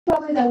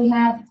property that we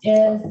have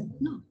is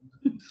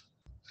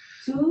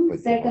 2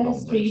 Second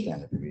Street,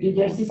 New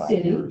Jersey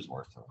City.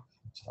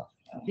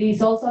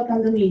 It's also a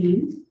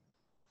condominium.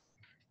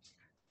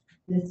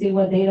 Let's see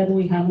what data do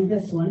we have on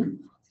this one.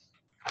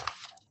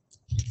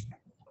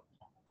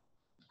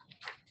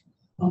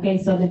 Okay,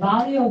 so the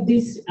value of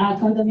this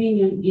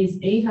condominium is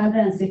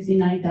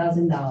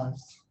 $869,000.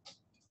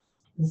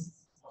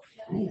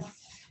 Nice.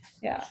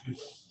 Yeah.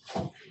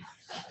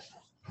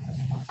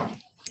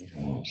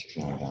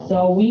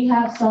 So we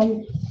have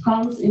some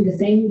comps in the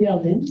same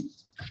building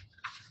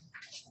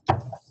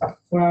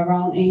for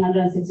around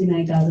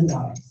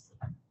 $869,000.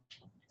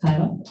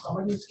 Title? How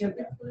much is it?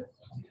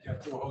 Yeah,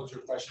 we'll hold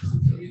your questions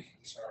until we,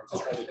 sorry,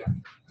 just write it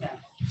down.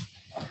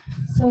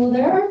 So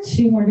there are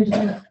 2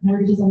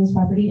 mortgages on this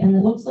property, and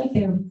it looks like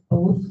they're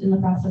both in the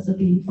process of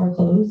being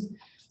foreclosed.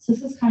 So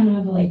this is kind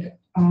of like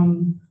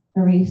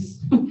a race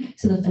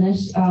to the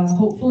finish.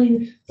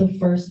 Hopefully the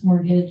first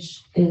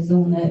mortgage is the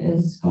one that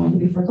is going to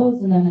be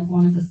foreclosed, and then as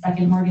long as the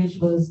second mortgage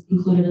was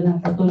included in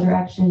that foreclosure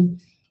action,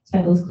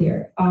 title is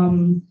clear.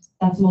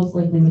 That's most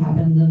likely what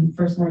happened. The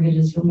first mortgage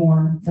is for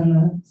more than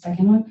the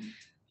second one.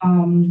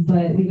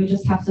 But we would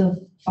just have to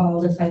follow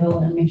the title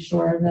and make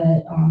sure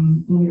that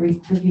when we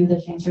review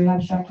the chancery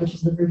abstract, which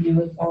is the review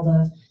of all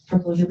the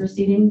foreclosure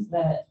proceedings,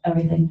 that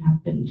everything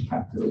happened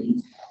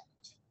properly.